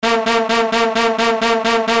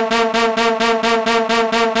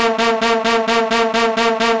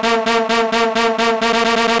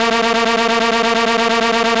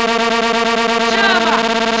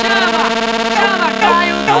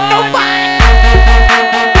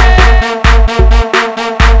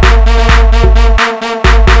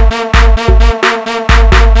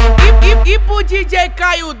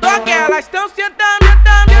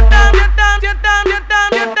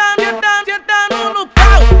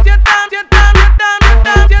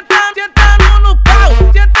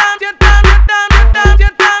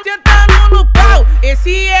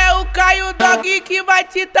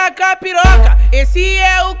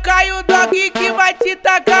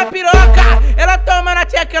ela toma na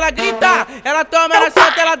tcheca, ela grita, ela toma na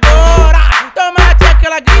solta, ela adora. Toma na tcheca,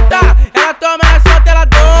 ela grita, ela toma na solta, ela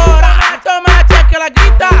adora. Toma na tcheca, ela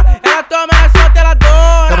grita, ela toma na solta, ela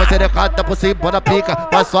adora. Dá uma xerecada por cima da pica,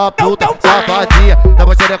 vai só puta, safadinha. Dá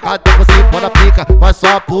uma xerecada por cima da pica, vai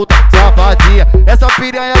só puta, safadinha. Essa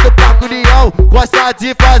piranha do Parque União gosta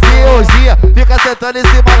de fazer orgia, fica sentando em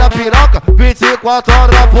cima da piroca 24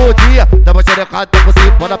 horas por dia. Dá uma xerecada por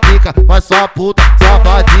cima da pica, vai só puta,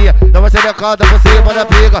 safadinha. Dá uma xerecada por cima da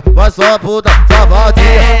pica, vai só puta,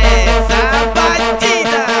 safadinha. Essa batida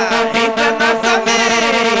entra na sua mente.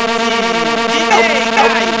 DJ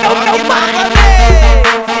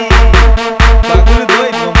bagulho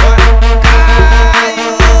doido, vambora. Caio,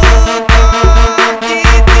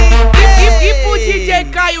 Doog, E pro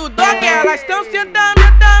DJCaaio, Doog, elas tão sentando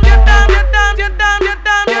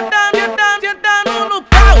no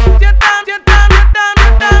pau.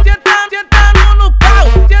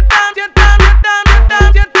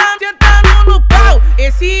 Sentando no pau.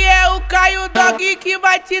 Esse é o Caio Doog que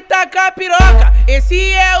vai te tacar piroca.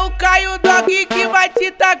 Esse é o Caio Doog que vai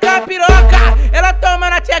te tacar piroca. Ela toma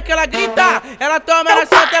na tcheca, ela grita, ela toma na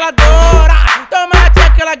solta, ela adora. Toma na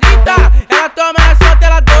tcheca, ela grita, ela toma na solta,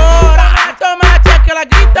 ela adora. Toma na tcheca, ela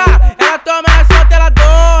grita, ela toma na solta, ela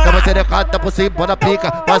adora. Dá uma xerecada por cima da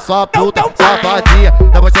pica, vai só puta, safadinha.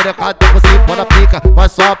 Dá uma xerecada por cima da pica, vai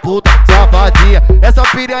só puta, safadinha. Essa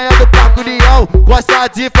piranha do Parque União gosta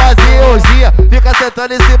de fazer orgia, fica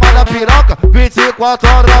sentando em cima da piroca 24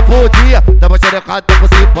 horas por dia. Dá uma xerecada por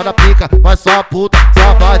cima da pica, vai só puta,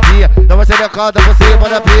 safadinha. Dá uma xerecada por cima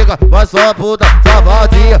da pica, vai só puta,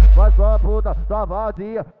 safadinha. Vai só puta,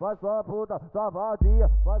 safadinha. Vai só puta, safadinha.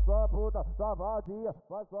 Vai só puta, safadinha.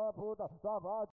 Vai só puta, safadinha.